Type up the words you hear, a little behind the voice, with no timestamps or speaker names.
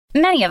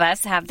Many of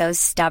us have those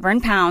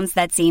stubborn pounds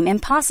that seem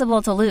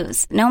impossible to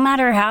lose, no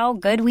matter how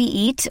good we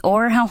eat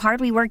or how hard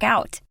we work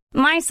out.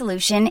 My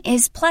solution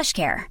is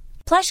PlushCare.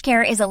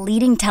 PlushCare is a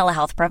leading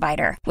telehealth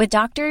provider with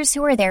doctors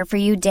who are there for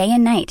you day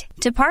and night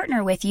to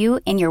partner with you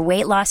in your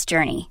weight loss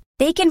journey.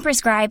 They can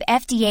prescribe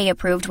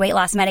FDA-approved weight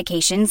loss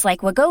medications like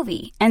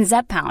Wegovy and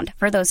Zepbound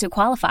for those who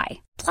qualify.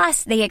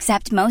 Plus, they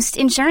accept most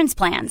insurance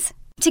plans.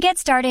 To get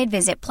started,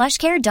 visit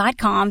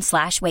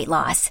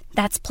plushcare.com/weightloss.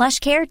 That's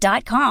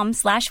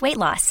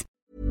plushcare.com/weightloss.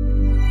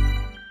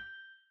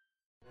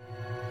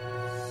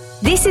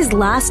 This is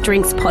Last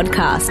Drinks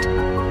Podcast,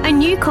 a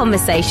new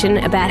conversation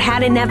about how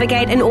to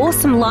navigate an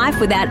awesome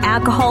life without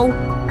alcohol,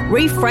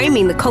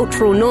 reframing the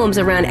cultural norms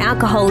around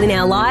alcohol in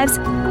our lives,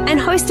 and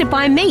hosted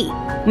by me,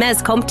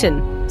 Maz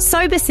Compton,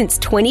 sober since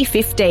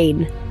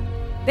 2015.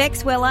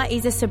 Bex Weller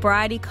is a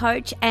sobriety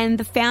coach and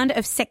the founder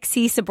of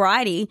Sexy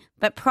Sobriety,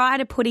 but prior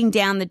to putting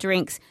down the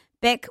drinks,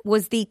 Beck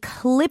was the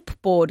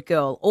clipboard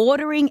girl,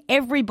 ordering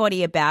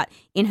everybody about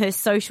in her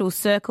social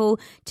circle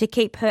to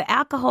keep her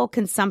alcohol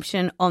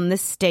consumption on the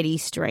steady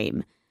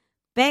stream.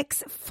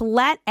 Bex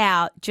flat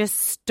out just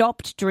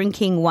stopped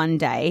drinking one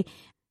day,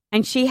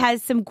 and she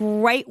has some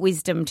great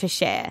wisdom to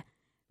share.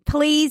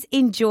 Please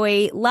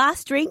enjoy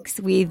Last Drinks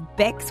with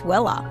Bex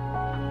Weller.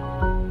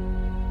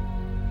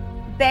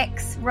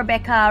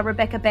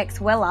 Rebecca Bex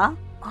Weller.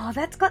 Oh,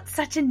 that's got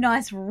such a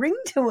nice ring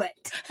to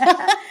it.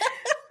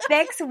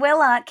 Bex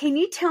Weller, can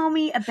you tell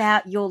me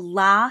about your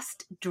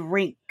last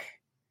drink?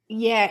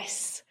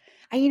 Yes.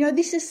 And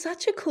this is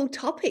such a cool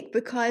topic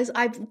because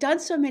I've done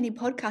so many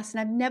podcasts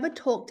and I've never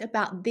talked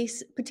about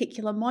this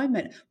particular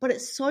moment, but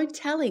it's so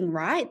telling,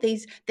 right?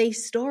 These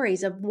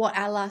stories of what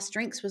our last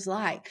drinks was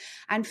like.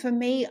 And for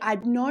me,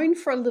 I'd known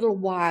for a little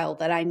while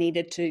that I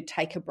needed to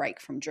take a break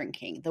from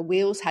drinking. The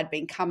wheels had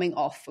been coming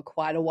off for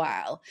quite a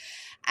while.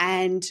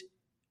 And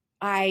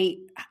I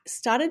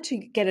started to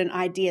get an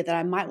idea that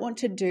I might want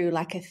to do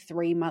like a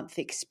 3-month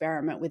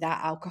experiment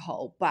without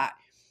alcohol, but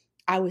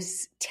I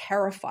was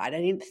terrified.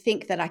 I didn't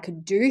think that I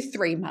could do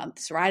 3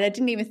 months, right? I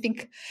didn't even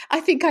think I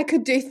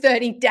could do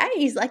 30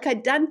 days. Like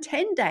I'd done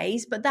 10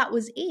 days, but that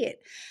was it.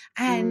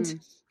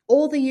 And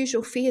all the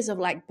usual fears of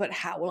like, but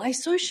how will I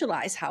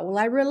socialize? How will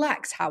I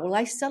relax? How will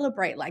I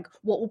celebrate? Like,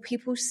 what will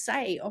people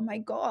say? Oh my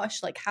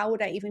gosh, like how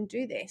would I even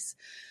do this?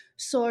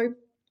 So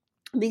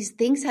these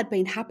things had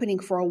been happening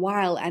for a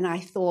while, and I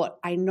thought,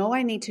 I know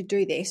I need to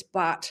do this,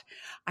 but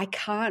I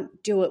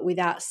can't do it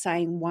without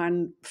saying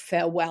one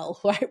farewell,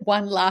 right?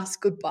 One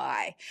last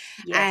goodbye.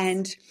 Yes.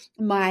 And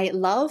my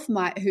love,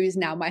 who is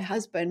now my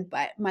husband,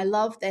 but my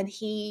love, then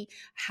he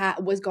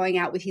was going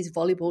out with his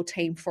volleyball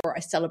team for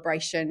a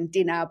celebration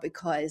dinner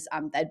because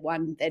they'd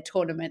won their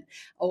tournament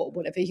or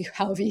whatever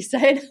however you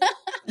say it.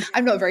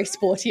 I'm not very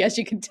sporty, as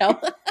you can tell.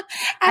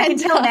 I can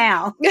tell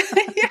now.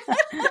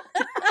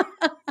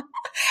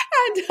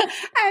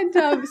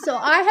 So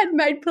I had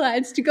made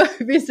plans to go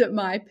visit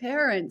my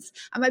parents,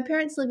 and my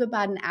parents live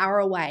about an hour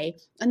away,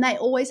 and they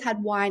always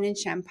had wine and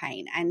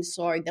champagne, and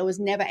so there was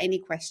never any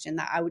question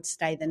that I would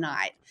stay the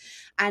night.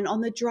 And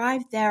on the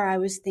drive there, I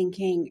was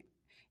thinking,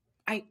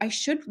 I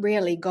should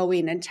really go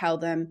in and tell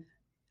them,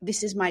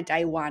 this is my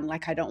day one,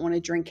 like I don't want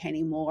to drink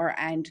anymore,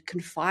 and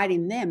confide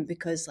in them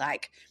because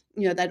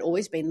they'd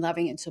always been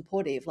loving and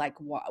supportive, like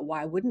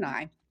why wouldn't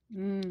I?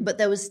 But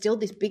there was still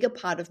this bigger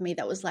part of me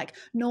that was like,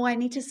 no, I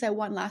need to say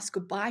one last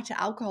goodbye to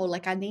alcohol.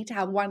 Like I need to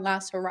have one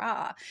last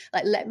hurrah.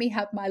 Like let me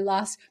have my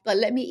last,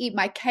 let me eat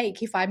my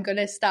cake if I'm going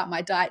to start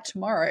my diet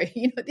tomorrow.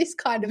 This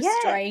kind of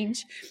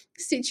strange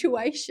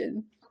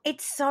situation.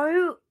 It's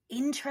so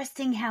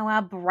interesting how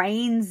our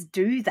brains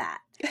do that.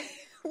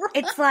 Right.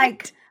 It's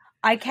like,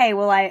 okay,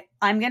 well,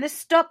 I'm going to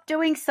stop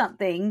doing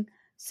something.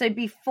 So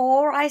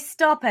before I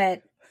stop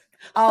it,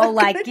 I'll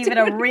give it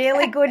a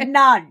really good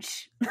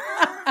nudge.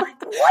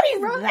 What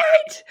is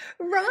that?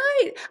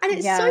 Right. And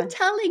it's so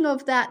telling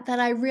of that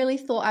I really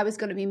thought I was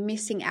going to be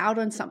missing out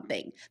on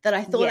something, that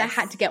I thought I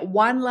had to get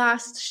one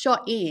last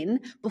shot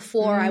in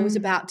before I was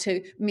about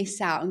to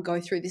miss out and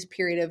go through this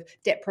period of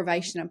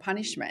deprivation and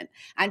punishment.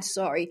 And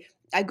so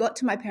I got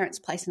to my parents'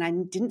 place and I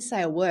didn't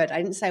say a word. I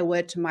didn't say a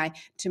word to my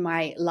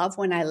love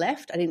when I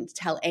left. I didn't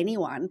tell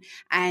anyone.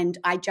 And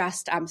I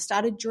just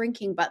started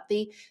drinking. But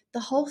the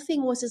whole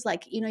thing was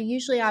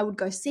usually I would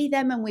go see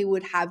them and we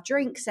would have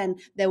drinks, and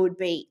there would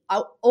be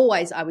I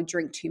would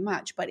drink too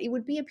much, but it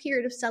would be a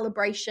period of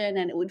celebration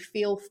and it would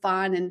feel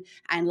fun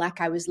and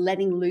like I was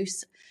letting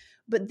loose.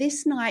 But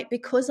this night,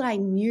 because I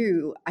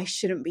knew I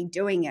shouldn't be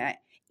doing it,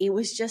 it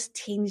was just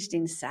tinged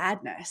in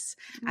sadness.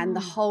 And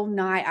the whole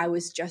night I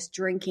was just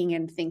drinking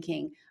and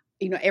thinking,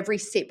 every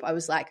sip I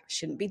was like,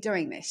 shouldn't be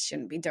doing this.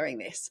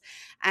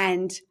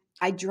 And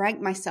I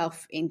drank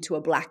myself into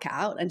a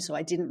blackout. And so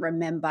I didn't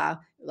remember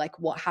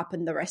what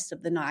happened the rest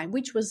of the night,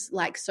 which was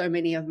like so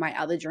many of my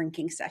other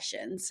drinking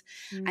sessions.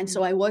 And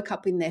so I woke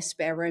up in their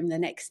spare room the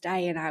next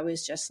day and I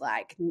was just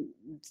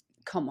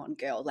come on,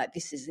 girl, like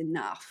this is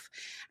enough.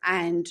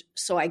 And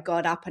so I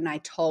got up and I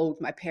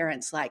told my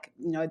parents, like,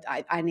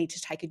 I need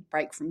to take a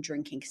break from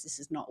drinking because this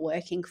is not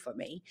working for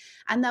me.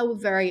 And they were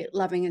very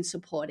loving and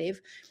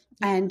supportive.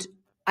 And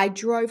I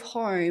drove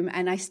home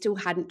and I still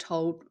hadn't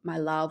told my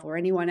love or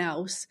anyone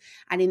else.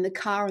 And in the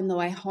car on the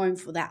way home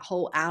for that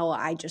whole hour,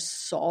 I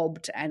just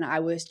sobbed and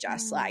I was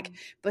just like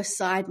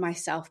beside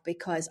myself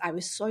because I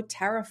was so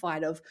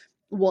terrified of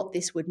what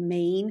this would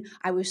mean.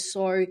 I was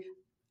so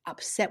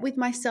upset with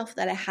myself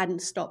that I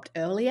hadn't stopped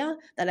earlier,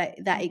 that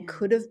it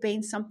could have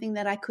been something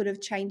that I could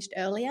have changed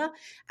earlier,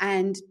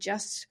 and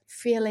just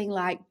feeling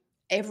like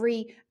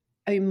every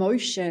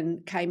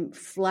emotion came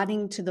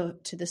flooding to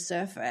the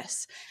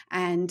surface,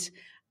 and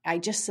I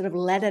just sort of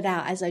let it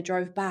out as I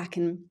drove back.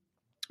 And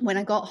when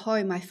I got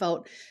home, I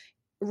felt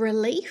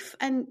relief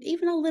and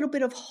even a little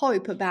bit of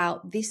hope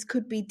about this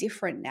could be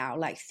different now,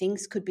 like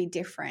things could be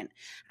different.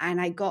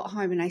 And I got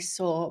home and I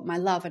saw my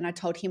love and I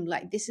told him,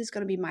 like, this is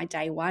going to be my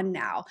day one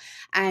now.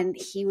 And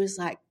he was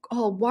like,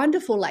 oh,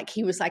 wonderful. Like,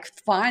 he was like,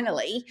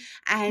 finally.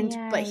 And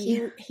Yay. but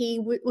he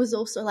was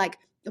also like,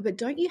 but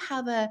don't you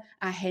have a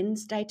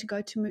Hens day to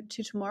go to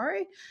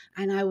tomorrow?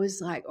 And I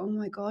was like, oh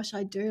my gosh,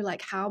 I do.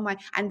 Like, how am I?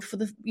 And for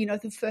the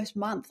first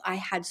month, I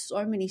had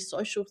so many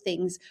social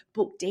things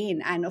booked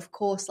in. And of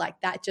course, like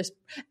that just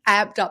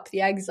amped up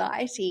the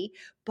anxiety.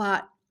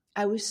 But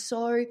I was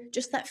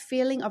just that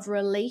feeling of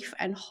relief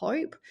and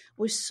hope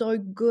was so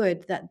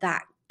good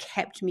that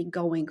kept me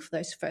going for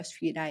those first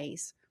few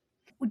days.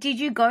 Did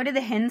you go to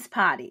the Hens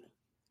party?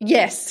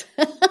 Yes.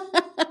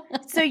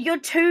 So you're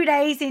 2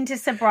 days into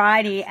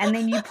sobriety and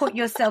then you put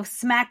yourself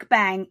smack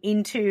bang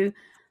into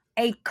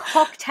a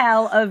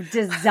cocktail of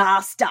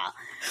disaster.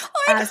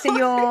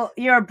 So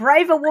you're a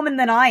braver woman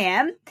than I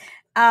am.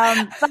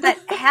 But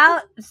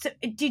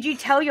did you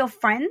tell your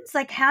friends?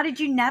 Like, how did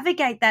you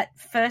navigate that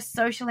first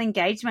social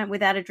engagement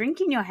without a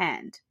drink in your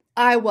hand?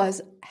 I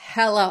was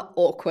hella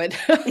awkward.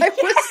 I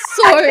was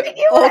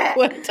so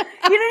awkward.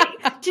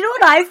 Do you know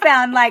what I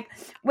found? Like,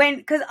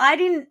 because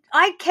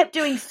I kept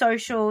doing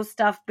social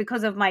stuff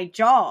because of my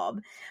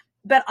job,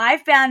 but I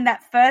found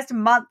that first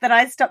month that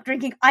I stopped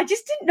drinking, I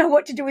just didn't know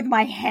what to do with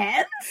my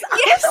hands.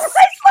 Yes. I was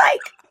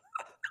like,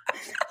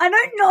 I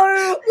don't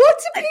know. What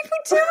do people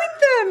do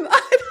with them?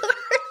 I don't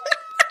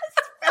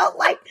know. Felt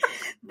like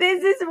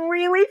there's this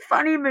really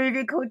funny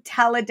movie called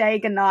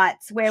Talladega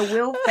Nights where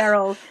Will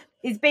Ferrell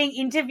is being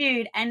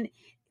interviewed and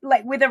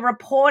like with a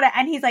reporter,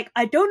 and he's like,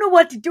 I don't know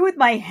what to do with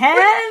my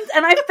hands.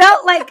 And I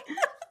felt like,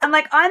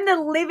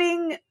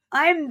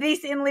 I'm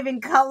this in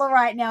living color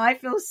right now. I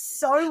feel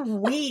so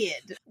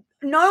weird.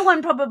 No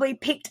one probably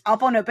picked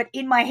up on it, but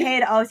in my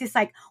head, I was just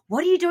like,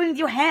 what are you doing with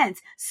your hands?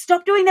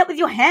 Stop doing that with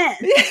your hands.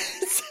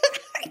 Yes,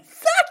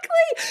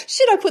 exactly.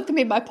 Should I put them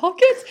in my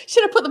pockets?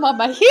 Should I put them on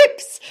my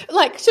hips?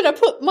 Like, should I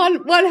put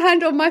one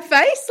hand on my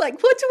face?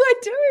 Like, what do I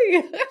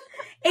do?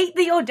 Eat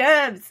the hors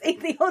d'oeuvres.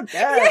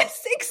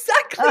 Yes,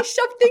 exactly.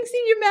 Shove things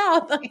in your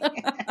mouth.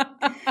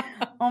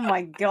 Oh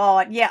my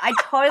God. Yeah, I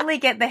totally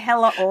get the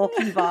hella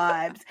orky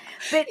vibes.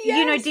 But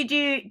Yes. did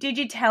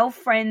you tell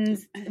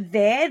friends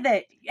there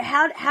that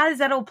how does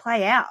that all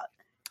play out?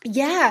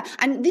 Yeah.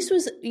 And this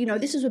was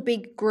a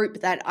big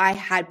group that I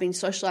had been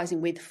socializing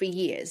with for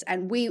years.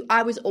 And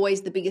I was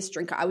always the biggest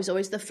drinker. I was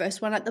always the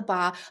first one at the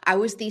bar. I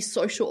was the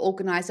social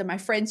organizer. My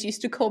friends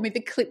used to call me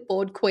the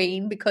clipboard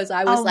queen because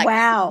I was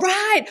wow.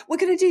 Right, we're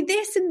going to do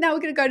this and now we're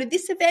going to go to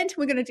this event and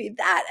we're going to do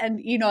that.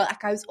 And,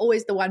 like I was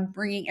always the one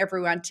bringing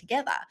everyone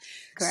together.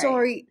 Great.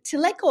 So to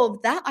let go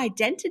of that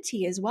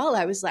identity as well,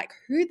 I was like,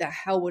 who the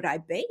hell would I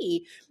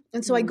be?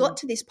 And so I got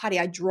to this party.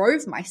 I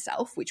drove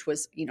myself, which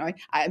was,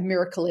 a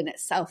miracle in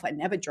itself. I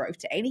never drove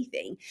to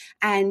anything.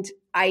 And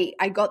I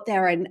got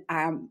there and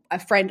a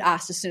friend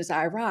asked as soon as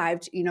I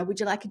arrived, would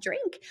you like a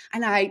drink?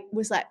 And I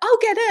was like, I'll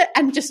get it.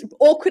 And just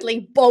awkwardly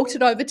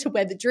bolted over to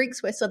where the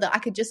drinks were so that I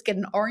could just get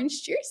an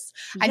orange juice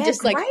and just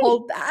great. like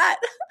hold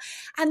that.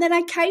 And then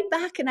I came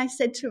back and I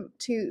said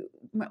to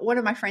one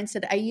of my friends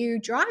said, are you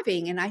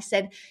driving? And I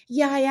said,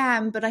 yeah, I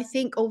am. But I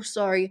think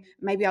also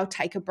maybe I'll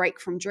take a break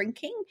from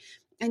drinking.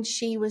 And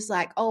she was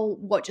like, oh,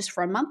 what, just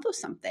for a month or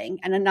something?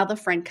 And another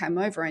friend came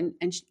over and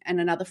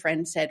another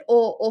friend said,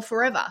 or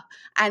forever.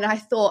 And I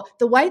thought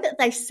the way that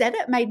they said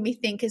it made me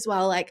think as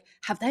well, like,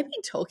 have they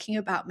been talking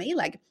about me?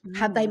 Like,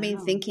 have they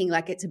been thinking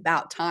like it's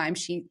about time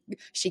she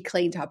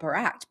cleaned up her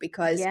act?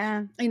 Because,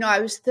 I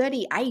was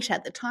 38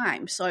 at the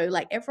time. So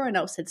like everyone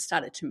else had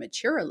started to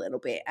mature a little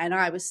bit and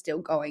I was still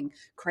going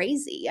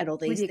crazy at all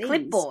these things. With your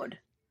clipboard.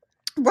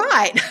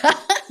 Right.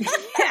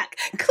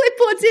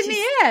 Clipboard's in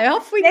the air.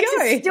 Off we go.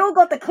 She's still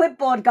got the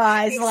clipboard,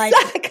 guys.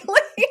 Exactly.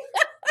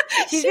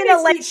 Like, she's in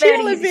her late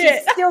 30s.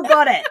 She's still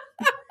got it.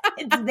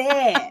 It's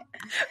there. Right.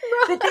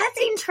 But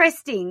that's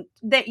interesting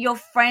that your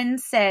friend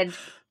said,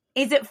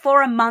 is it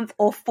for a month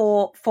or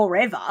for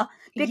forever?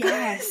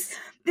 Because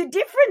the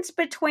difference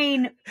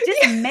between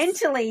just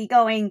mentally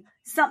going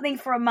something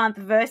for a month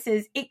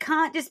versus it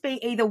can't just be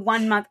either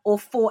 1 month or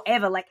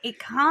forever. Like, it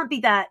can't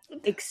be that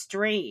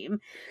extreme.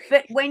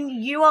 But when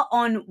you are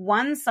on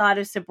one side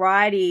of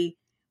sobriety,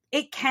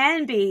 it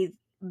can be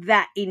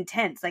that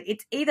intense. Like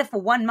it's either for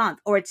 1 month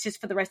or it's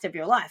just for the rest of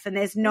your life, and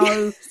there's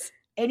no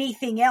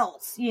anything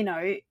else, you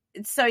know.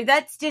 So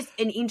that's just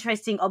an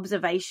interesting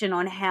observation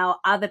on how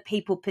other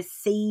people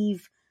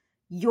perceive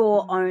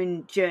your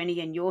own journey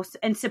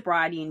and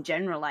sobriety in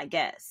general, I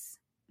guess.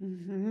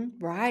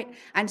 Right.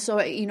 And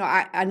so, you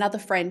know, another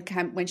friend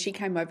when she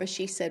came over,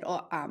 she said,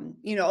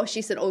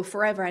 oh,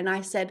 forever. And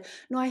I said,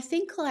 no, I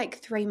think like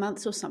 3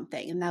 months or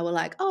something. And they were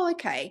like, oh,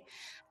 okay.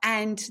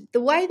 And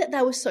the way that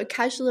they were so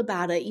casual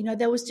about it, you know,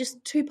 there was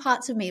just two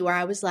parts of me where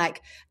I was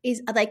like,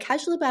 are they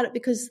casual about it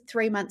because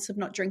 3 months of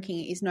not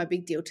drinking is no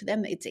big deal to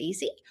them? It's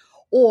easy.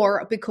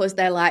 Or because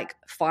they're like,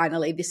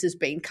 finally, this has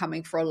been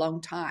coming for a long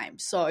time.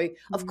 So,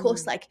 of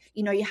course, like,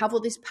 you know, you have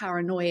all this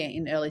paranoia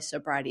in early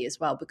sobriety as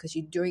well because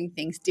you're doing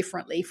things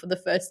differently for the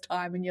first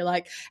time. And you're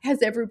like,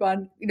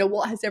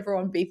 what has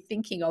everyone been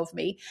thinking of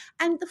me?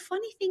 And the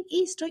funny thing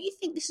is, don't you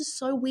think this is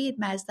so weird,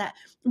 Maz, that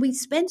we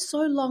spend so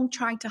long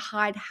trying to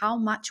hide how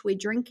much we're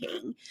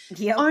drinking,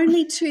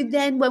 only to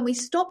then when we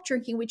stop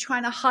drinking, we're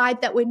trying to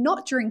hide that we're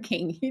not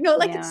drinking. You know,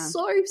 like it's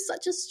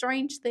such a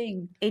strange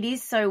thing. It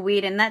is so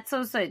weird. And that's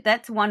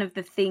one of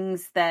the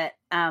things that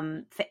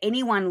for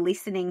anyone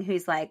listening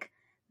who's like,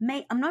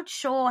 mate, I'm not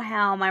sure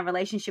how my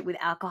relationship with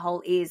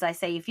alcohol is. I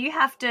say, if you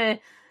have to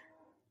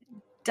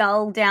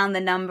dull down the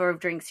number of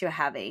drinks you're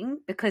having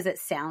because it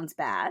sounds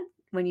bad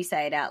when you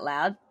say it out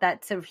loud,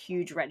 that's a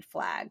huge red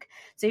flag.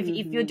 So if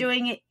you're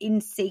doing it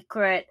in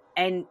secret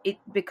and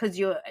because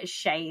you're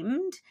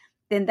ashamed,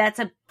 then that's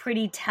a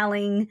pretty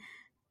telling,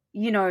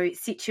 you know,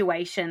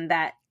 situation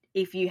that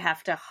if you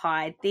have to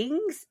hide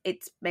things,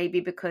 it's maybe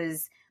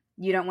because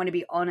you don't want to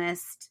be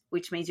honest,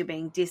 which means you're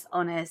being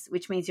dishonest,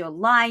 which means you're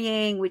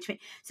lying,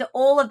 so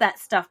all of that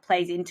stuff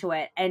plays into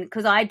it. And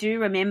because I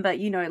do remember,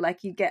 you know, like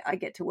I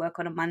get to work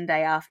on a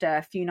Monday after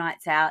a few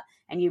nights out,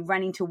 and you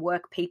run into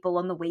work people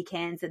on the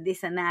weekends and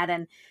this and that.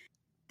 And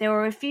there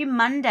were a few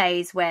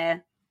Mondays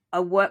where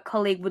a work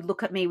colleague would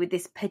look at me with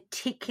this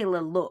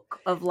particular look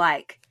of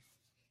like,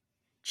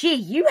 gee,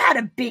 you had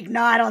a big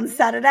night on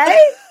Saturday.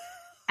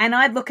 And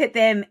I'd look at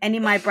them and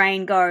in my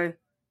brain go,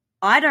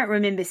 I don't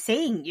remember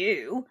seeing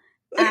you.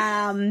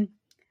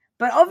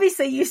 But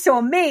obviously you saw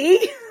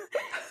me.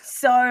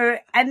 So,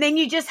 and then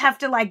you just have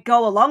to like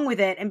go along with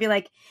it and be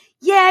like,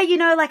 yeah, you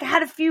know, like I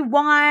had a few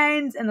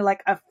wines, and they're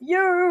like, a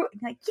few.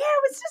 And like, yeah,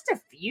 it was just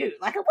a few.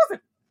 Like it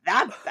wasn't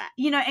that bad,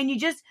 you know, and you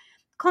just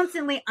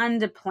constantly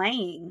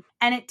underplaying.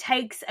 And it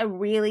takes a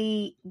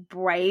really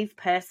brave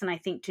person, I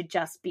think, to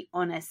just be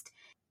honest.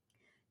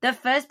 The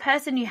first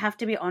person you have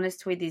to be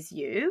honest with is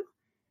you.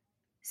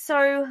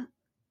 So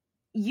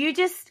you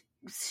just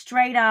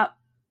straight up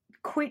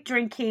quit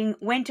drinking,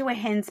 went to a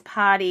Hens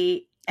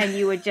party, and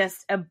you were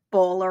just a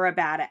baller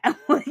about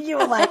it. You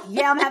were like,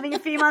 yeah, I'm having a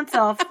few months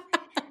off.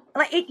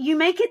 Like you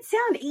make it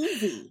sound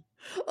easy.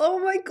 Oh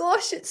my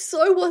gosh, it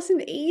so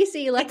wasn't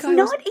easy. Like it's I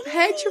not was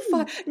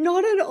petrified.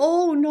 Not at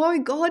all. No,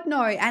 God,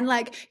 no. And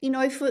like, you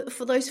know,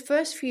 for those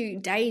first few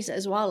days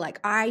as well,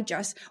 like I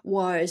just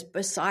was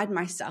beside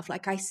myself.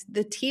 Like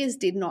the tears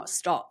did not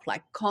stop,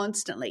 like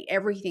constantly,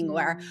 everything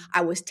where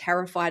I was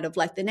terrified of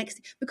like the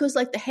next, because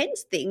like the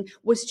Hens thing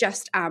was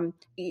just,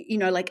 you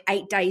know, like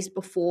 8 days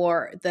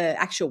before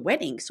the actual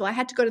wedding. So I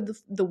had to go to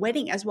the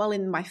wedding as well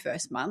in my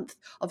first month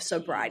of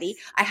sobriety.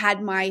 I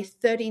had my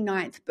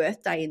 39th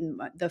birthday in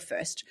the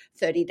first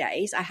 30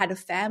 days. I had a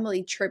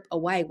family trip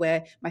away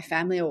where my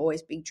family are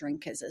always big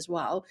drinkers as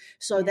well.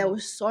 So there were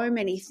so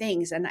many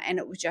things, and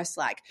it was just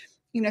like,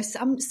 you know,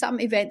 some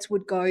events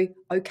would go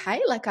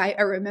okay. Like I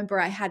remember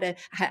I had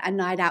a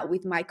night out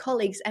with my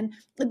colleagues, and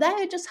they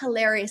are just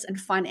hilarious and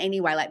fun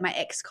anyway. Like my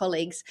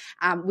ex-colleagues,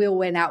 we all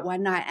went out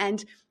one night,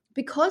 and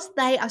because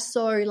they are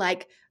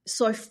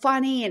so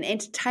funny and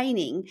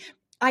entertaining,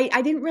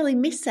 I didn't really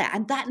miss it.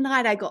 And that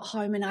night I got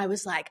home and I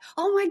was like,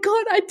 oh my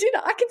God,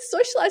 I can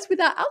socialize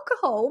without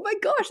alcohol. Oh my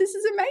gosh, this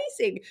is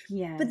amazing.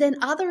 Yeah. But then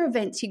other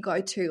events you go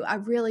to are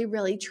really,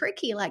 really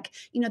tricky. Like,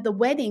 you know, the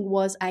wedding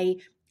was a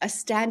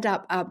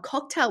stand-up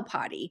cocktail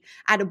party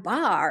at a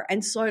bar.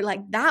 And so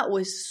like that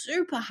was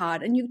super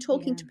hard. And you're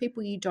talking to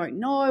people you don't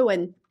know,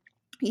 and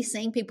you're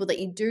seeing people that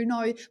you do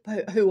know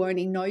who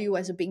only know you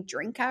as a big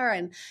drinker.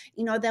 And,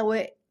 you know,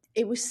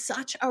 it was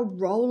such a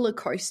roller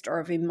coaster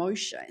of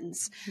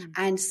emotions.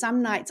 And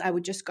some nights I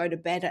would just go to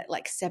bed at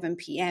like 7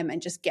 p.m. and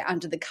just get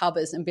under the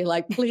covers and be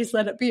like, please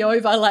let it be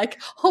over.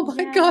 Like, oh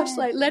my gosh,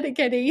 like let it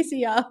get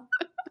easier.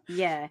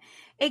 Yeah,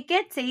 it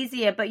gets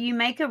easier, but you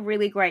make a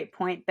really great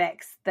point,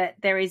 Bex, that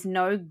there is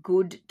no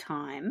good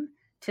time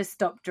to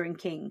stop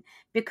drinking,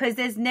 because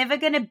there's never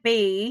going to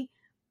be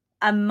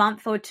a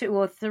month or 2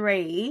 or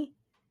 3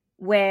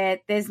 where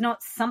there's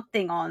not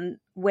something on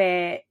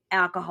where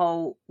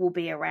alcohol will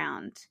be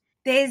around.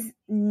 There's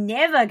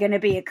never going to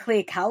be a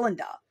clear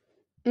calendar.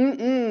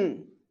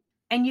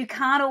 and you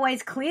can't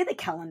always clear the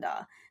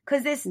calendar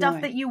because there's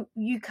stuff that you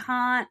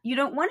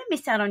don't want to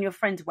miss out on your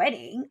friend's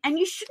wedding, and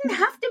you shouldn't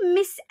have to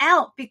miss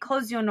out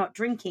because you're not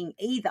drinking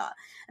either.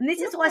 And this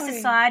is why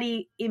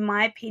society, in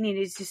my opinion,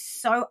 is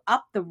just so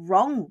up the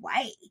wrong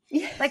way.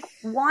 Yeah. Like,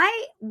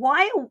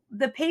 why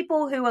the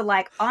people who are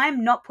like,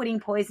 I'm not putting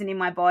poison in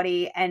my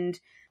body and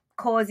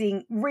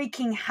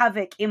wreaking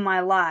havoc in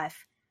my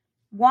life,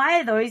 why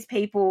are those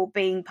people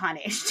being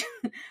punished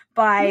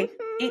by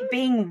it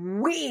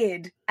being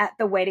weird at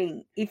the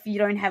wedding if you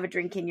don't have a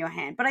drink in your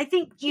hand? But I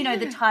think,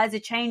 the tides are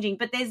changing,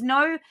 but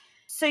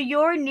so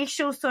your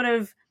initial sort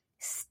of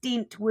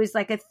stint was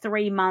like a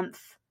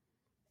 3-month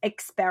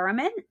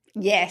experiment?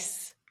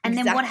 Yes. And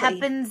exactly.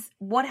 then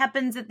what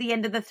happens at the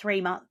end of the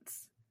 3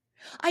 months?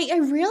 I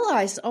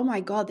realized, oh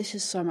my God, this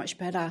is so much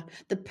better.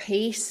 The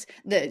peace,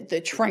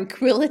 the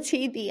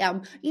tranquility,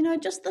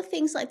 just the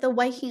things like the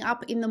waking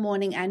up in the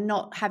morning and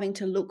not having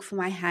to look for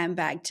my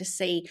handbag to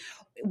see,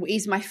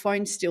 is my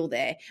phone still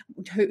there?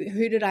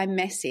 Who did I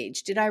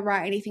message? Did I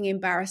write anything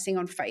embarrassing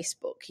on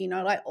Facebook?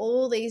 Like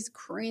all these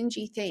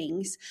cringy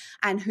things,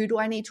 and who do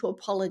I need to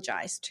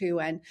apologize to?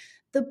 And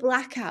the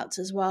blackouts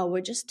as well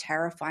were just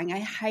terrifying. I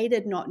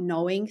hated not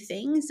knowing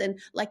things. And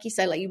like you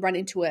say, like you run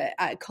into a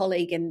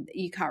colleague and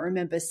you can't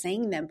remember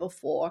seeing them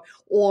before.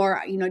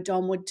 Or,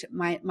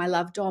 my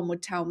love Dom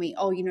would tell me,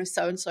 oh,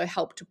 so-and-so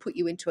helped to put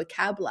you into a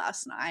cab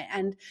last night.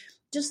 And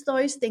just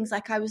those things,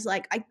 like I was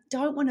like, I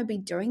don't want to be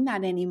doing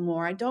that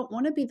anymore. I don't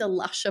want to be the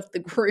lush of the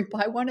group.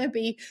 I want to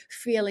be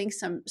feeling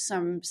some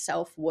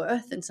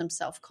self-worth and some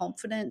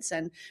self-confidence.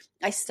 And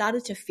I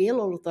started to feel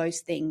all of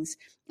those things.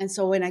 And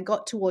so when I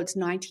got towards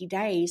 90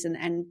 days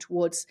and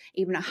towards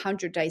even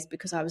 100 days,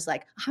 because I was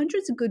like,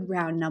 100's a good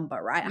round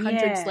number, right?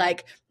 100's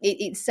like,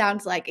 it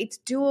sounds like it's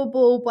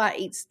doable, but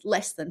it's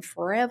less than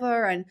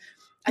forever. And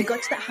I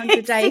got to that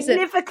 100 days.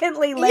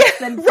 Significantly less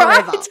than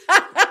forever.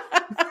 Right.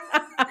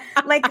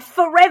 Like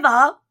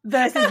forever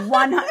versus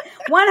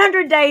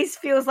 100 days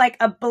feels like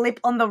a blip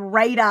on the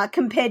radar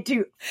compared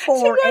to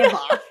forever. Exactly.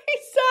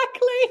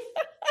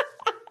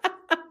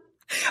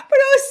 But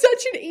it was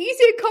such an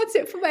easier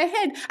concept for my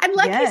head. And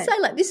like you say,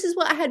 like this is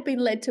what I had been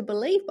led to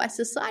believe by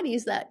society,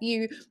 is that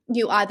you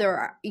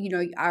either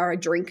are a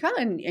drinker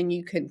and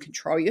you can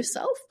control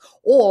yourself,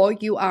 or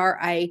you are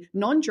a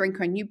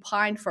non-drinker and you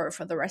pine for it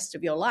for the rest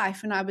of your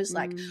life. And I was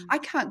like, I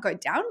can't go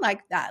down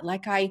like that.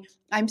 Like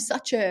I'm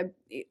such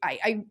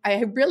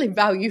I really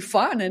value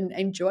fun and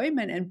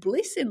enjoyment and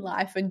bliss in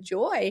life and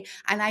joy.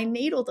 And I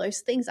need all those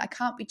things. I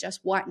can't be just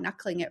white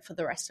knuckling it for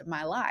the rest of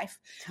my life.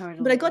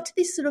 Totally. But I got to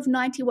this sort of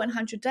 90,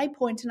 100 day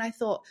point and I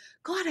thought,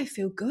 God, I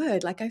feel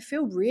good. Like I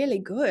feel really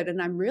good.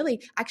 And I'm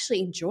really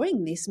actually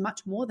enjoying this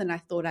much more than I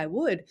thought I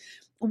would.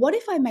 What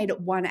if I made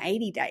it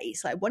 180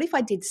 days? Like what if I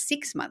did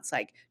 6 months?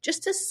 Like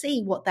just to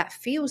see what that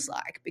feels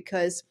like,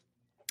 because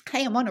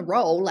hey, I'm on a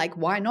roll, like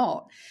why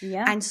not?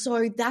 Yeah. And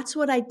so that's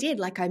what I did.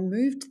 Like I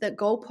moved the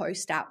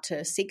goalpost out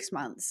to 6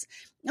 months.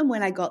 And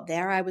when I got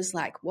there, I was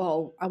like,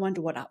 well, I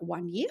wonder what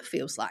 1 year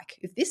feels like.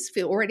 If this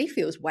already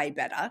feels way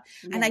better.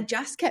 Yeah. And I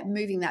just kept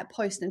moving that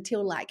post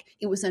until like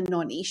it was a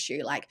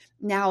non-issue. Like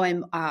now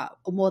I'm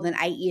more than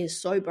 8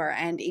 years sober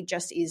and it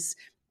just is,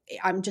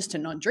 I'm just a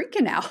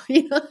non-drinker now.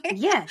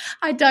 Yeah.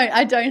 I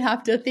don't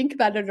have to think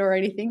about it or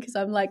anything because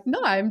I'm like,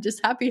 no, I'm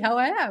just happy how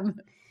I am.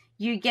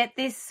 You get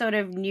this sort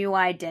of new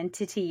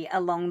identity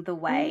along the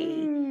way.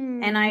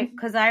 And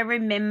because I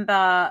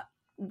remember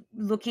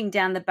looking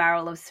down the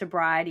barrel of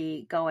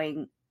sobriety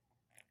going,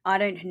 I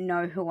don't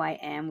know who I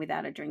am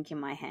without a drink in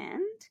my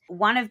hand.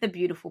 One of the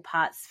beautiful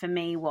parts for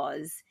me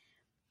was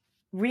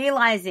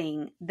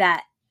realizing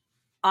that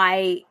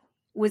I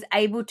was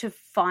able to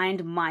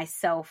find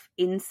myself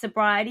in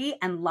sobriety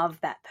and love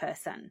that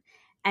person.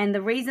 And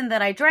the reason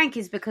that I drank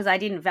is because I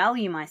didn't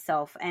value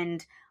myself,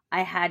 and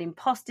I had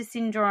imposter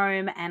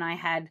syndrome and I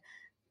had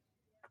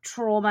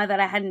trauma that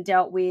I hadn't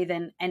dealt with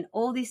and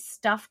all this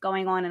stuff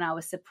going on, and I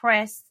was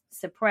suppress,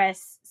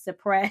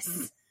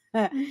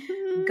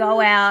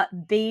 go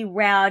out, be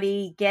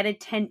rowdy, get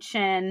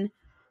attention,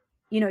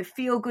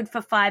 feel good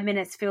for 5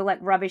 minutes, feel like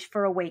rubbish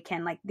for a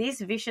weekend. Like this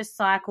vicious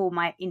cycle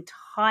my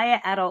entire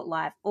adult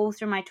life, all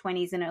through my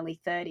 20s and early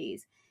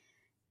 30s.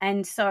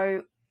 And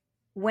so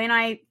when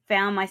I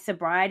found my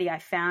sobriety, I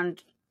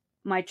found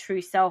my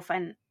true self,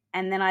 and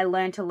then I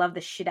learned to love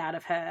the shit out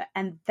of her.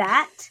 And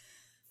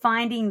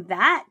finding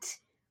that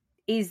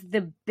is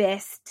the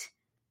best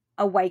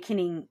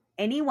awakening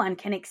anyone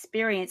can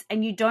experience.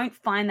 And you don't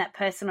find that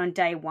person on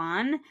day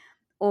 1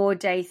 or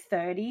day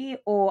 30,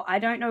 or I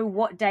don't know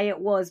what day it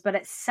was, but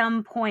at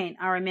some point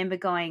I remember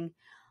going,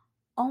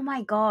 oh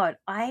my God,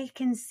 I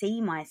can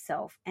see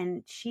myself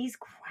and she's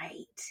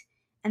great.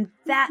 And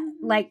that,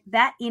 like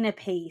that inner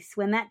peace,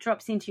 when that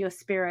drops into your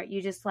spirit,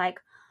 you're just like,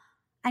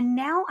 and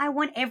now I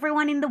want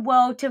everyone in the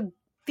world to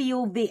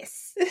feel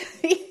this.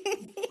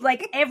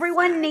 Like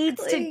everyone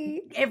needs to,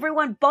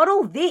 everyone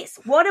bottle this.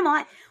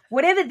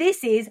 Whatever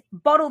this is,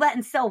 bottle that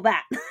and sell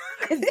that.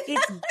 Because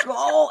it's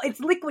gold, it's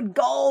liquid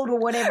gold or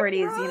whatever it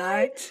is,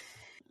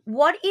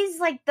 What is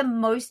like the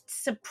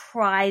most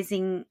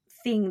surprising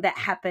thing that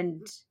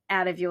happened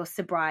out of your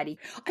sobriety?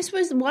 I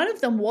suppose one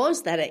of them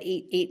was that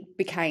it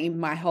became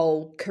my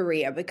whole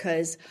career,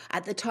 because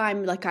at the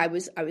time, like I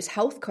was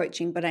health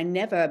coaching, but I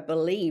never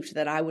believed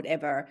that I would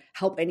ever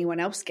help anyone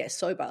else get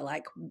sober.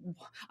 Like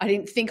I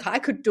didn't think I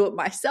could do it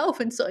myself.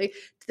 And so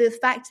the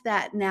fact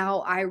that now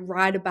I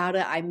write about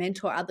it, I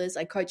mentor others,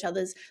 I coach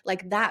others,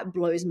 like that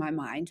blows my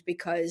mind,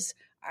 because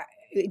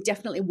it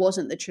definitely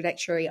wasn't the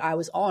trajectory I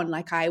was on.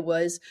 Like I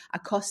was a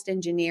cost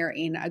engineer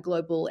in a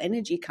global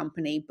energy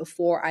company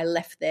before I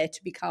left there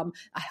to become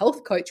a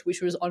health coach,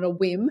 which was on a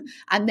whim.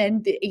 And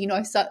then,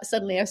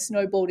 suddenly I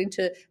snowballed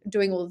into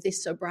doing all of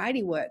this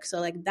sobriety work. So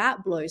like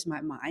that blows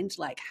my mind.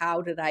 Like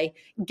how did I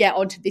get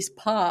onto this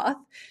path?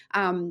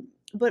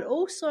 But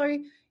also,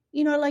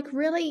 like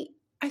really,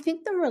 I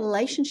think the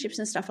relationships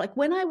and stuff, like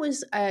when I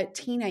was a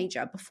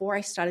teenager, before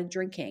I started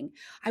drinking,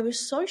 I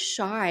was so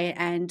shy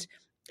and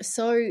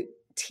so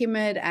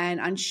timid and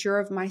unsure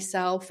of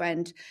myself,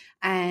 and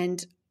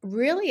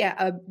really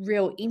a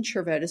real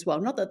introvert as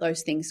well. Not that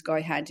those things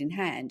go hand in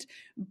hand,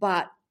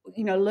 but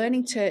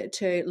learning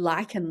to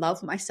like and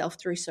love myself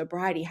through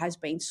sobriety has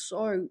been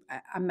so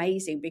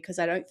amazing, because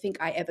I don't think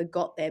I ever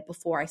got there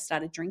before I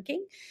started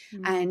drinking.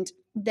 And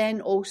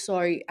then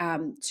also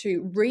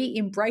to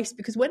re-embrace,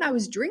 because when I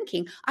was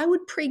drinking, I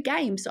would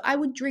pre-game. So I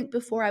would drink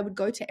before I would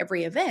go to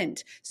every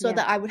event so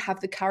that I would have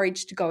the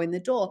courage to go in the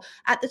door.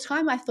 At the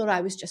time, I thought I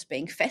was just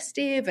being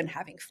festive and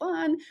having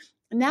fun.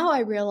 Now I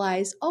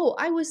realize,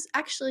 I was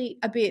actually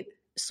a bit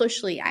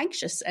socially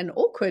anxious and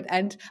awkward.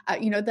 And,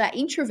 that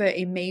introvert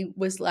in me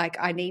was like,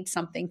 I need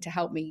something to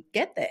help me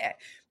get there.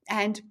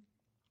 And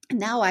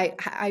now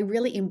I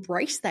really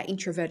embrace that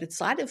introverted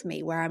side of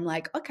me, where I'm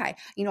like, okay,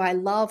 I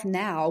love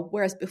now,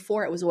 whereas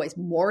before it was always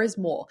more is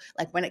more.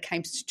 Like when it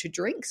came to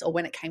drinks or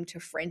when it came to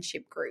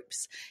friendship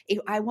groups,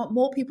 I want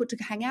more people to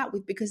hang out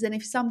with, because then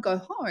if some go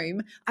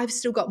home, I've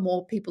still got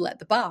more people at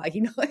the bar,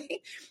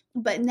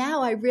 But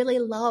now I really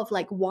love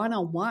like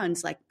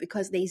one-on-ones, like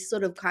because these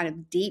sort of kind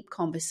of deep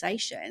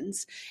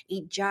conversations,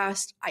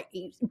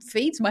 it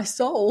feeds my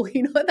soul.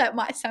 That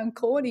might sound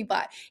corny,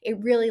 but it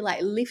really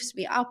like lifts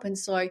me up. And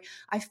so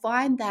I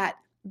find that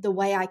the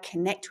way I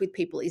connect with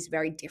people is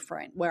very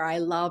different, where I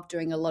love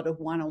doing a lot of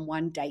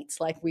one-on-one dates,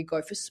 like we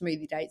go for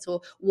smoothie dates or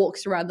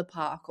walks around the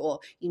park, or,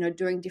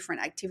 doing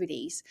different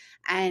activities.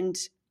 And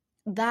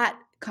that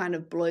kind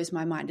of blows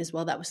my mind as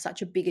well. That was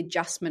such a big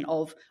adjustment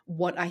of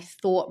what I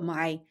thought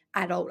my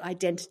adult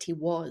identity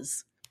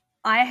was.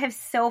 I have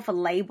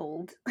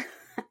self-labeled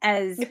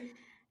as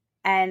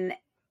I'm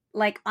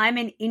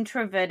an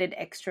introverted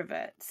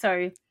extrovert.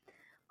 So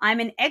I'm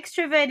an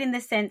extrovert in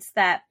the sense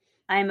that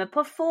I'm a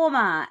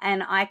performer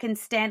and I can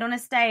stand on a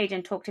stage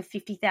and talk to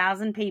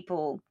 50,000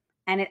 people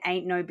and it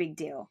ain't no big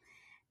deal.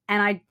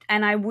 And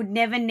I would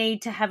never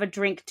need to have a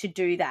drink to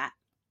do that.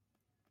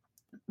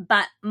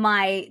 But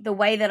the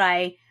way that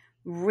I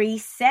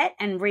reset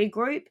and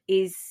regroup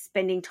is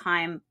spending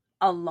time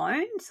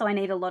alone. So I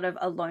need a lot of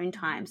alone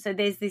time. So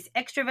there's this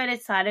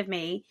extroverted side of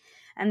me,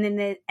 and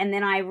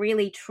then I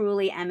really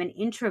truly am an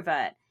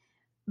introvert.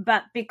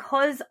 But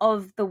because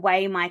of the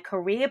way my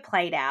career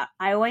played out,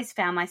 I always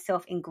found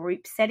myself in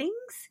group settings,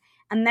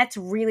 and that's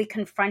really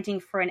confronting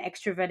for an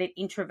extroverted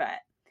introvert.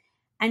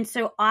 And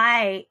so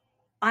I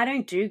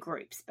don't do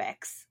groups,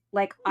 Bex.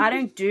 Like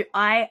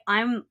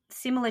I'm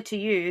similar to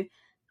you.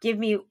 Give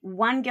me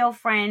one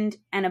girlfriend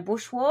and a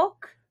bushwalk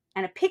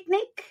and a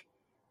picnic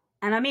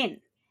and I'm in.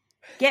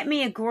 Get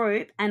me a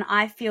group and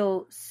I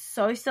feel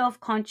so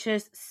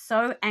self-conscious,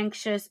 so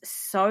anxious,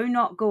 so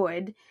not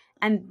good.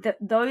 And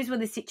those were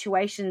the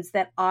situations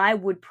that I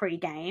would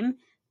pre-game,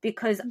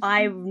 because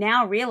I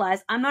now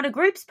realize I'm not a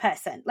groups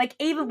person. Like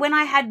even when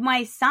I had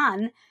my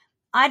son,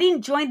 I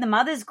didn't join the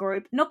mothers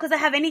group, not because I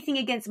have anything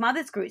against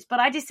mothers groups,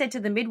 but I just said to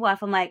the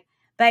midwife, I'm like,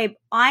 babe,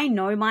 I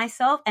know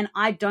myself and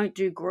I don't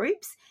do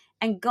groups.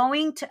 And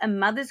going to a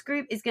mother's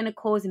group is going to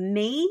cause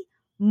me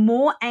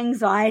more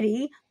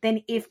anxiety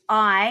than if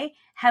I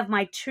have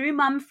my 2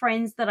 mum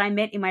friends that I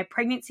met in my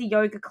pregnancy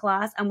yoga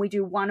class and we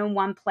do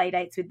one-on-one play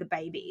dates with the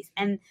babies.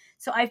 And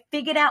so I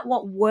figured out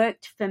what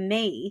worked for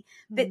me,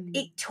 but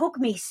it took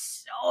me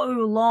so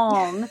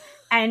long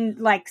and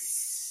like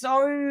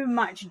so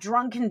much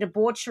drunken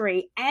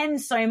debauchery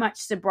and so much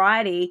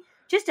sobriety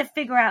just to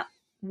figure out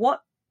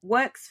what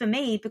works for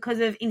me because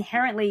of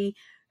inherently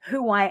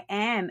who I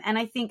am. And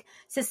I think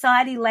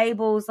society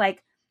labels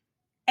like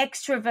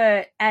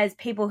extrovert as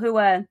people who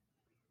are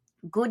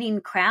good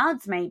in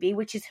crowds maybe,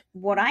 which is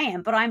what I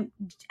am, but I'm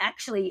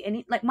actually,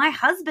 and like my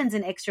husband's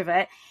an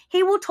extrovert.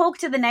 He will talk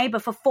to the neighbor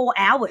for 4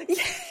 hours.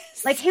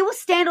 Yes. Like he will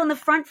stand on the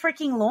front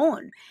freaking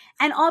lawn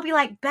and I'll be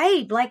like,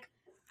 babe, like,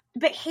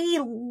 but he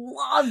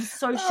loves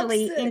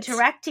socially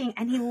interacting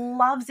and he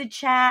loves a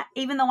chat,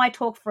 even though I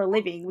talk for a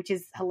living, which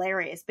is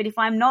hilarious. But if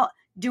I'm not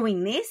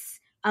doing this,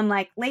 I'm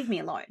like, leave me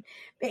alone.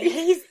 But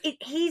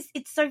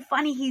it's so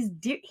funny.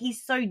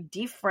 He's so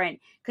different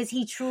because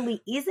he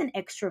truly is an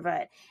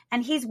extrovert,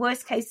 and his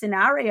worst case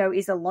scenario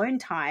is alone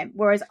time.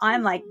 Whereas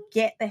I'm like,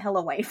 get the hell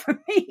away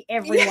from me.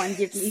 Everyone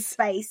give me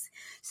space,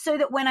 so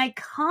that when I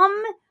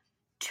come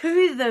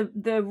to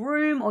the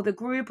room or the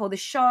group or the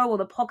show or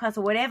the podcast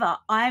or whatever,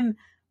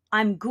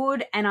 I'm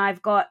good and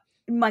I've got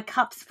my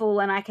cup's full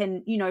and I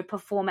can,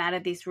 perform out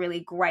of this really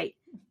great,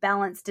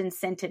 balanced and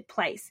centered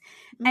place.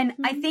 Mm-hmm. And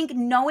I think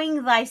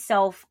knowing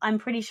thyself, I'm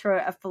pretty sure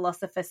a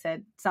philosopher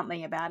said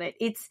something about it.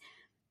 It's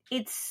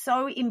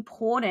so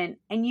important.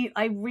 And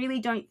I really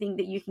don't think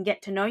that you can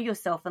get to know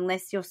yourself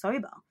unless you're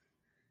sober.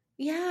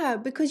 Yeah,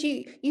 because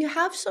you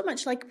have so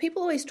much, like,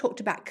 people always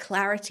talked about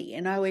clarity,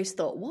 and I always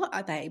thought, what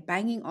are they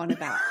banging on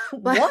about?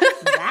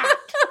 What's that?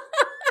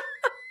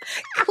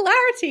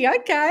 Clarity,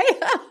 okay.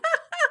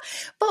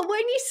 But when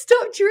you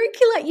stop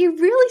drinking, like, you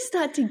really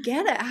start to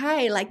get it.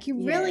 Hey, like,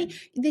 you really,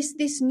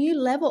 this new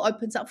level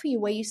opens up for you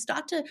where you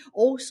start to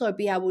also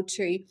be able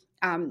to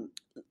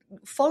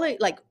follow,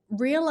 like,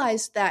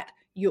 realize that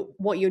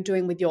what you're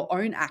doing with your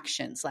own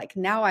actions. Like,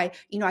 now I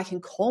can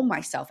call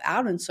myself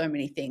out on so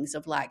many things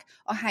of like,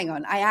 oh, hang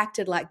on, I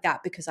acted like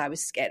that because I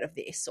was scared of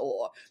this.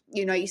 Or,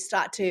 you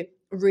start to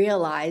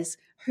realize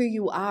who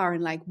you are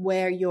and like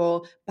where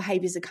your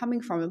behaviors are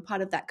coming from. And part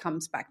of that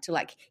comes back to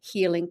like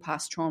healing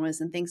past traumas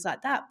and things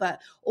like that.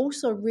 But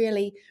also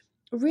really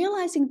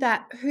realizing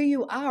that who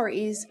you are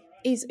is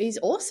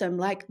awesome.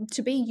 Like,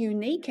 to be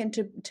unique and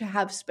to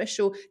have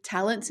special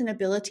talents and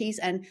abilities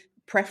and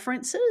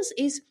preferences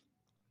is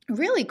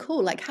really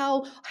cool. Like,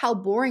 how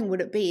boring would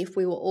it be if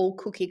we were all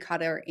cookie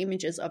cutter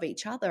images of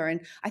each other?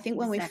 And I think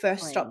when we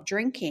first stopped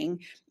drinking,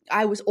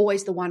 I was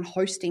always the one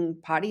hosting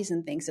parties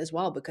and things as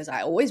well, because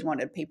I always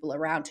wanted people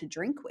around to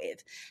drink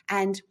with.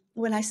 And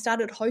when I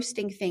started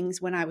hosting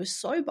things when I was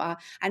sober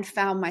and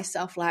found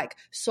myself like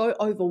so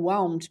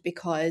overwhelmed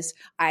because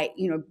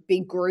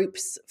big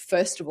groups,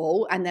 first of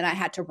all, and then I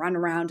had to run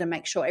around and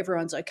make sure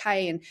everyone's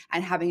okay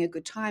and having a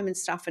good time and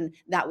stuff. And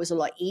that was a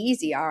lot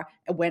easier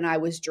when I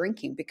was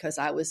drinking because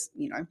I was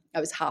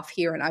half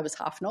here and I was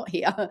half not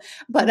here.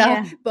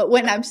 But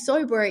when I'm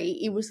sober,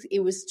 it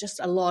was just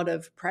a lot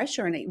of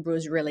pressure and it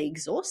was really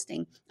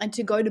exhausting. And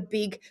to go to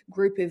big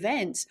group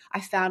events,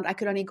 I found I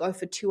could only go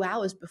for 2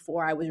 hours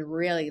before I was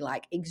really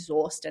like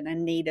exhausted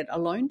and needed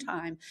alone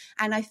time.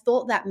 And I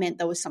thought that meant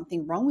there was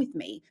something wrong with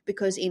me,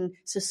 because in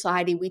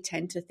society we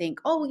tend to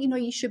think, oh,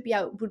 you should be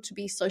able to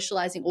be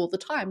socializing all the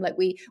time. Like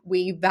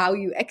we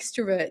value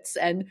extroverts,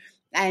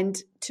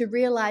 and to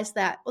realize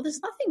that, well,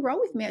 there's nothing wrong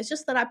with me. It's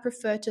just that I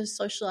prefer to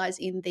socialize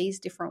in these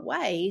different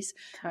ways.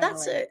 Totally.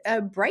 That's a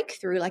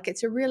breakthrough. Like,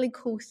 it's a really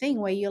cool thing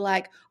where you're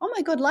like, oh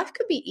my God, life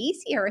could be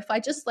easier if I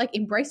just like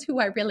embrace who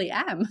I really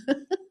am.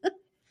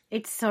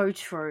 It's so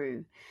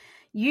true.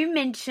 You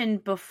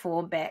mentioned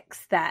before,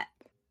 Bex, that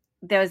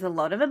there was a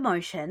lot of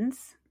emotions,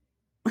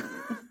 a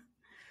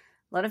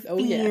lot of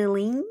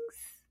feelings,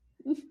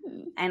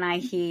 and I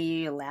hear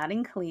you loud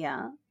and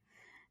clear.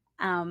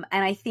 And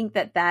I think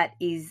that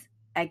is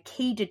a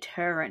key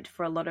deterrent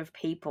for a lot of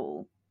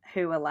people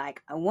who are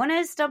like, I want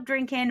to stop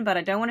drinking, but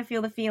I don't want to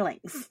feel the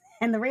feelings.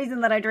 And the reason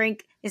that I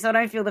drink is so I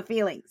don't feel the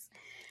feelings.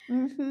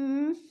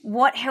 Mm-hmm.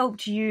 What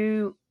helped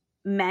you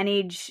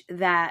manage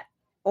that,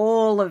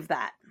 all of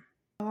that?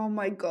 Oh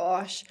my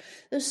gosh.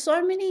 There's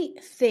so many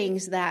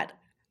things that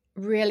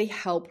really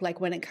help,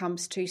 like when it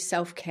comes to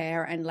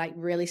self-care and like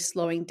really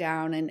slowing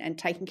down and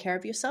taking care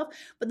of yourself.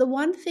 But the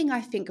one thing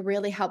I think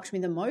really helped me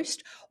the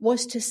most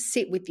was to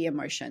sit with the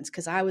emotions,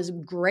 because I was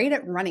great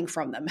at running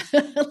from them.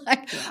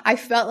 I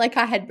felt like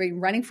I had been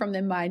running from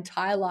them my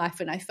entire life.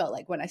 And I felt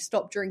like when I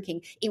stopped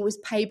drinking, it was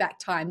payback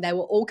time. They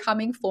were all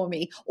coming for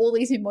me. All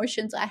these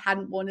emotions I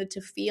hadn't wanted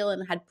to feel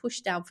and had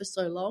pushed down for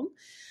so long.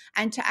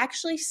 And to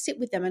actually sit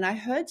with them. And I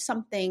heard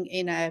something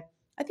I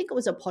think it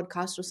was a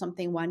podcast or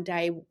something one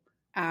day,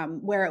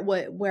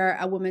 where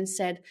a woman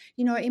said,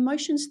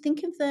 emotions,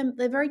 think of them,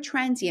 they're very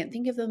transient.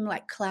 Think of them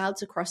like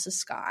clouds across the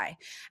sky.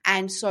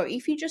 And so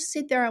if you just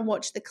sit there and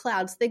watch the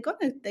clouds, they're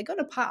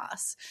gonna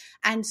pass.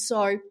 And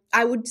so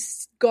I would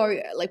go,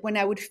 like, when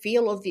I would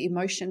feel all of the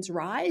emotions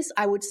rise,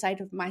 I would say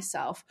to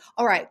myself,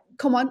 all right,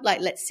 come on, like,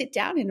 let's sit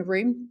down in a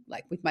room,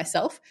 like with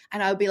myself.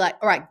 And I would be like,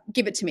 all right,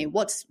 give it to me.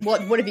 What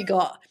have you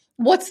got?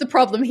 What's the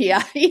problem here?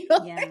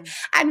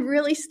 And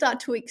really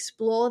start to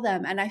explore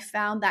them. And I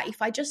found that if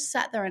I just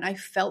sat there and I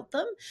felt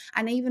them,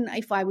 and even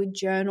if I would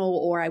journal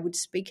or I would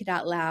speak it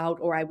out loud,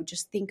 or I would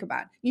just think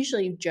about,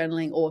 usually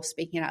journaling or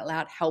speaking out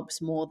loud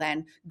helps more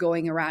than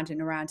going around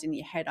and around in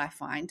your head, I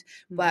find.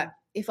 Mm-hmm. But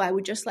if I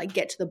would just like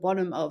get to the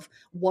bottom of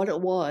what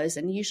it was,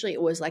 and usually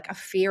it was like a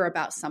fear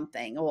about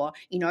something, or,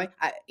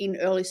 in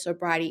early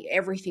sobriety,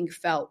 everything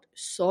felt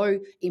so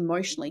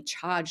emotionally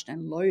charged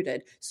and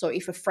loaded. So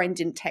if a friend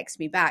didn't text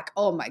me back,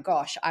 oh my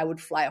gosh, I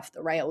would fly off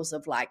the rails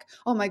of like,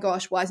 oh my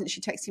gosh, why isn't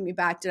she texting me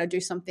back? Did I do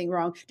something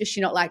wrong? Does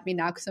she not like me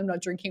now because I'm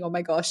not drinking? Oh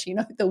my gosh,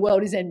 the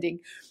world is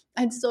ending.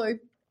 And so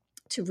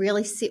to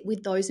really sit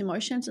with those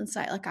emotions and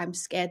say, like, I'm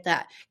scared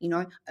that,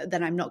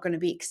 that I'm not going to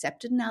be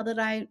accepted now that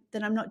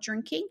I'm not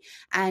drinking.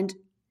 And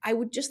I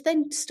would just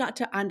then start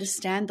to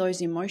understand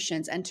those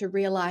emotions and to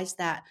realize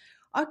that,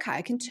 okay,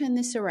 I can turn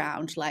this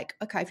around. Like,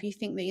 okay, if you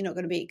think that you're not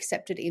going to be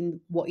accepted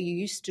in what you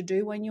used to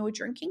do when you were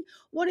drinking,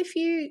 what if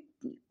you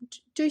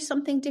do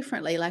something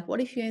differently? Like,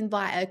 what if you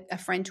invite a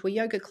friend to a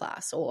yoga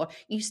class, or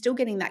you're still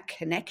getting that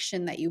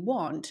connection that you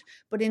want,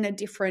 but in a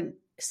different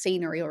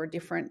scenery or a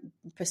different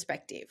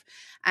perspective?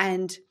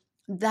 And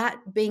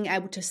that being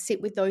able to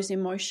sit with those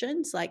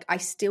emotions, like I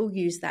still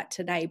use that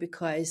today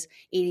because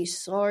it is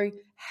so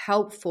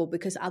helpful,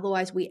 because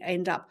otherwise we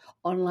end up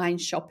online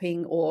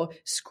shopping or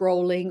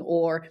scrolling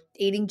or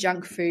eating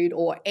junk food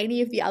or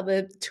any of the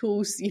other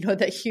tools,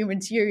 that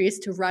humans use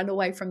to run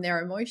away from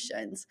their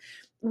emotions.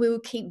 We will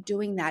keep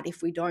doing that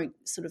if we don't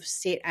sort of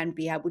sit and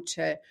be able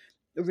to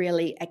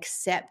really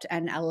accept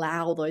and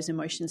allow those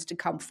emotions to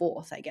come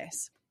forth, I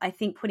guess. I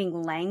think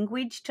putting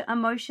language to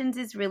emotions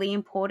is really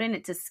important.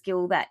 It's a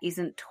skill that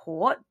isn't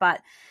taught,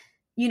 but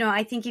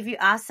I think if you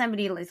ask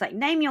somebody, it's like,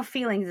 name your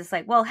feelings. It's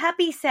like, well,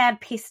 happy, sad,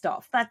 pissed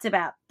off. That's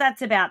about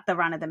the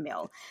run of the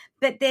mill.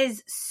 But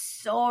there's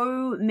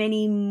so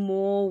many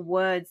more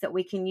words that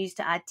we can use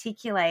to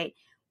articulate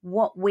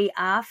what we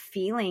are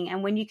feeling.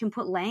 And when you can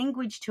put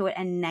language to it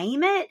and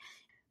name it,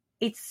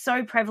 it's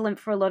so prevalent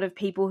for a lot of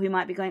people who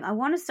might be going, I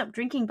want to stop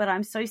drinking, but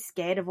I'm so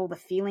scared of all the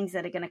feelings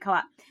that are going to come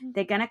up.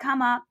 They're going to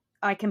come up.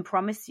 I can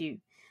promise you.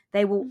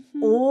 They will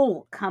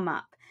all come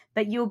up.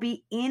 But you'll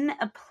be in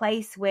a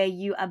place where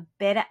you are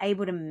better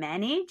able to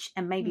manage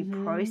and maybe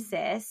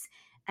process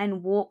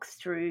and walk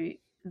through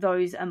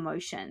those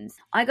emotions.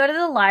 I go to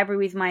the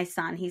library with my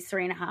son, he's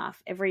 3.5,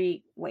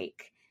 every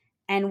week.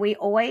 And we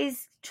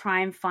always try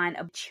and find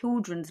a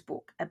children's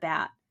book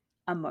about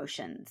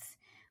emotions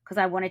because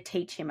I want to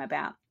teach him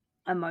about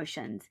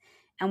emotions.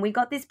 And we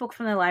got this book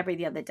from the library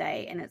the other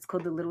day, and it's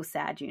called The Little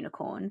Sad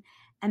Unicorn.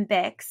 And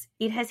Bex,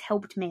 it has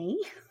helped me.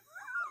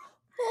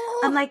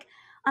 I'm like,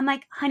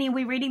 honey, are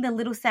we reading the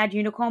Little Sad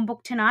Unicorn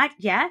book tonight?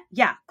 Yeah,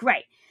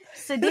 great.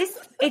 So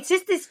it's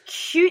just this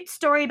cute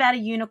story about a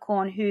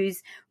unicorn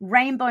whose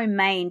rainbow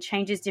mane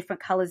changes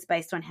different colors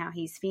based on how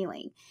he's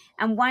feeling.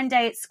 And one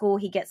day at school,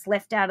 he gets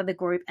left out of the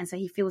group, and so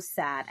he feels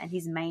sad, and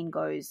his mane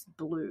goes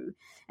blue.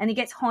 And he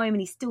gets home, and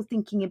he's still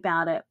thinking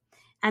about it.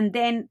 And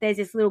then there's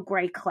this little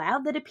grey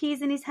cloud that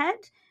appears in his head,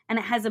 and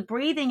it has a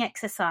breathing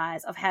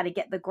exercise of how to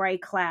get the grey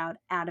cloud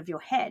out of your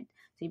head.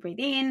 So you breathe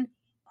in,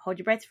 hold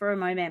your breath for a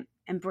moment,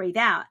 and breathe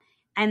out.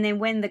 And then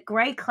when the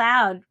grey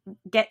cloud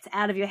gets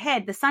out of your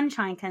head, the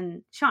sunshine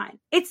can shine.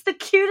 It's the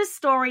cutest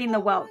story in the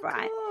world,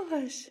 right?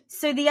 Gosh.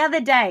 So the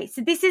other day,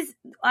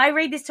 I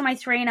read this to my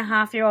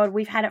 3.5-year-old.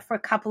 We've had it for a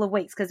couple of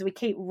weeks because we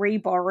keep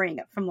re-borrowing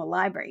it from the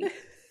library.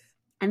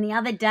 And the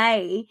other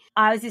day,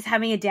 I was just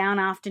having a down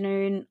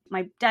afternoon.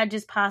 My dad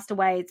just passed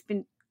away. It's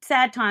been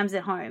sad times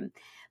at home.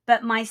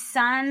 But my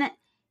son,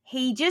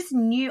 he just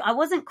knew, I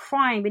wasn't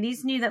crying, but he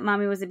just knew that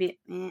Mummy was a bit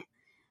meh.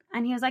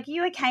 And he was like,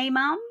 you okay,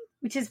 Mum?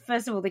 Which is,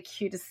 first of all, the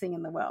cutest thing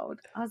in the world.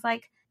 I was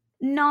like,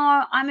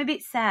 no, I'm a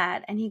bit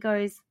sad. And he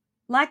goes,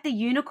 like the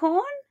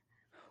unicorn?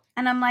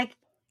 And I'm like,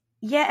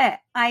 yeah,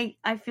 I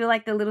feel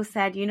like the little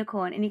sad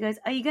unicorn. And he goes,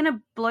 are you going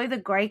to blow the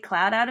grey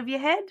cloud out of your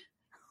head?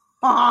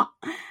 Oh.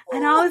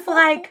 And I was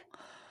like,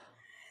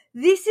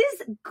 this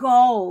is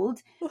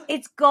gold.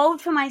 It's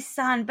gold for my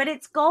son, but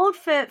it's gold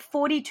for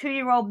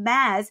 42-year-old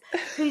Maz,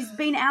 who's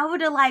been able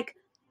to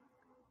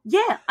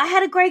yeah, I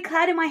had a grey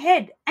cloud in my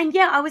head. And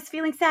yeah, I was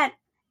feeling sad.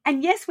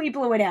 And yes, we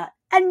blew it out.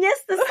 And yes,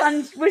 the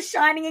sun was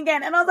shining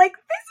again. And I was like,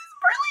 this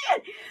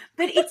is brilliant.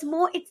 But it's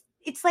more,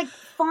 it's like,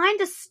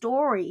 find a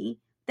story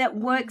that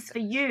works for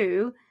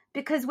you,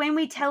 because when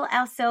we tell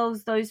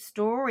ourselves those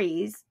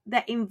stories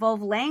that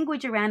involve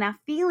language around our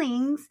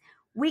feelings,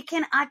 we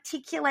can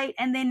articulate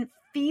and then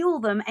feel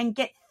them and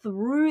get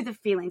through the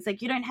feelings.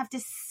 Like, you don't have to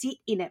sit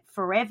in it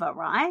forever,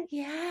 right?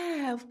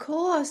 Yeah, of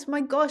course.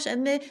 My gosh.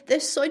 And they're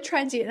so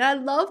transient. And I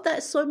love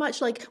that so much.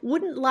 Like,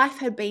 wouldn't life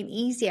have been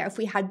easier if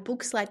we had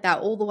books like that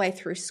all the way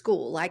through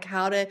school, like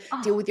how to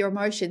deal with your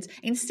emotions?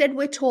 Instead,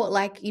 we're taught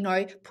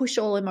push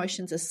all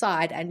emotions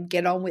aside and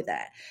get on with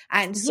it.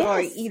 And so,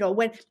 Yes.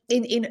 When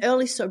in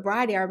early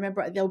sobriety, I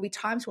remember there'll be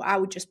times where I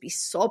would just be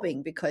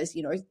sobbing because,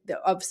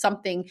 of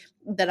something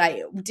that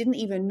I didn't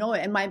even know.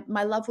 And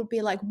my love would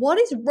be like, what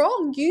is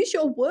wrong? Use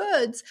your words.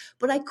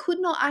 But I could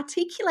not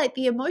articulate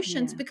the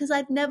emotions because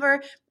I'd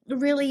never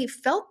really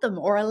felt them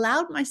or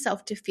allowed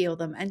myself to feel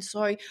them. And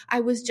so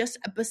I was just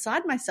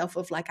beside myself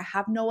of I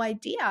have no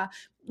idea.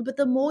 But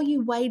the more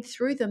you wade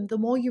through them, the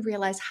more you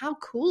realize how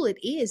cool it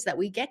is that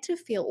we get to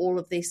feel all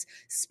of this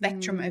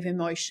spectrum of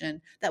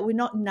emotion, that we're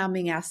not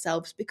numbing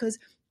ourselves, because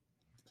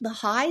the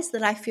highs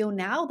that I feel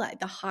now, like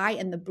the high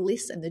and the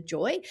bliss and the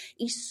joy,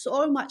 is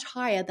so much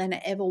higher than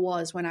it ever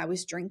was when I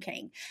was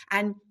drinking.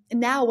 And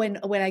now when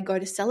I go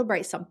to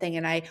celebrate something,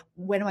 and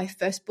when my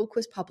first book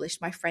was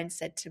published, my friend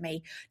said to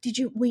me,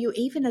 were you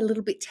even a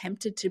little bit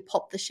tempted to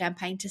pop the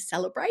champagne to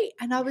celebrate?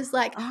 And I was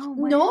like,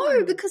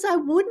 no, because I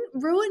wouldn't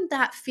ruin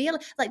that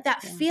feeling. Like,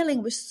 that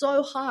feeling was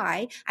so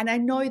high. And I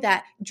know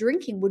that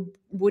drinking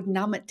would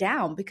numb it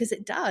down, because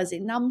it does.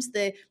 It numbs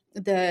the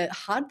the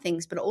hard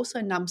things, but it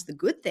also numbs the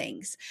good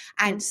things.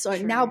 And That's so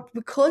true. now,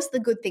 because the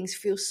good things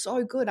feel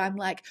so good, I'm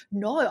like,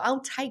 no,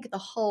 I'll take the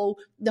whole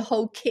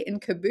kit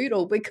and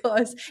caboodle,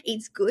 because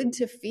it's good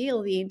to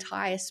feel the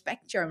entire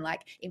spectrum.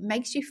 Like, it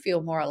makes you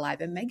feel more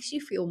alive. It makes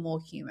you feel more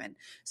human.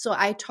 So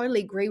I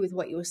totally agree with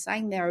what you were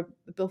saying there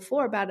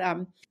before about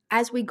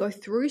as we go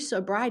through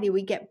sobriety,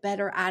 we get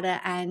better at it,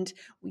 and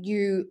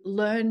you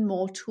learn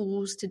more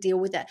tools to deal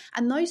with it.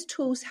 And those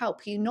tools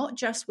help you not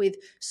just with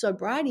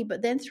sobriety,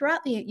 but then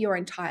throughout your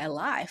entire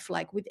life.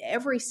 Like, with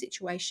every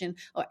situation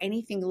or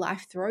anything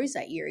life throws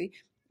at you,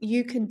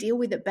 you can deal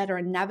with it better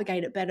and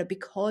navigate it better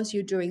because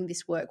you're doing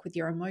this work with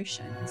your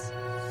emotions.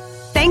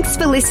 Thanks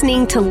for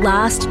listening to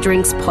Last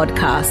Drinks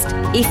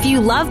Podcast. If you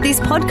love this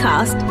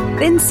podcast,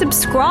 then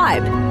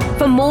subscribe.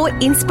 For more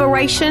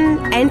inspiration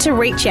and to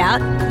reach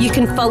out, you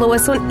can follow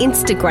us on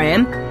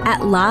Instagram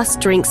at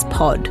Last Drinks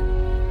Pod.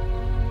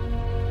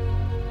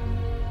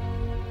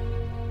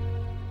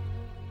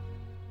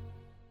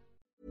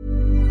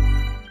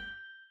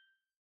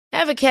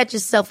 Ever catch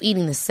yourself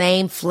eating the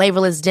same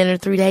flavorless dinner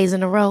 3 days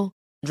in a row?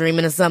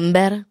 Dreaming of something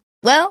better?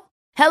 Well,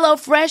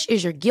 HelloFresh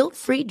is your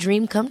guilt-free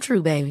dream come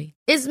true, baby.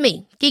 It's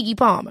me, Keke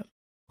Palmer.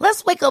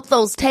 Let's wake up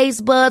those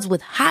taste buds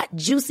with hot,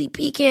 juicy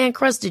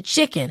pecan-crusted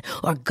chicken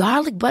or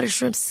garlic butter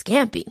shrimp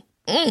scampi.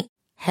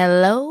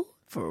 Hello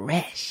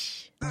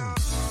Fresh.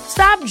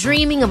 Stop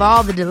dreaming of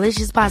all the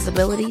delicious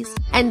possibilities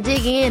and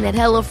dig in at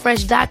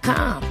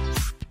HelloFresh.com.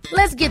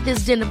 Let's get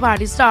this dinner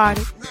party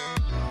started.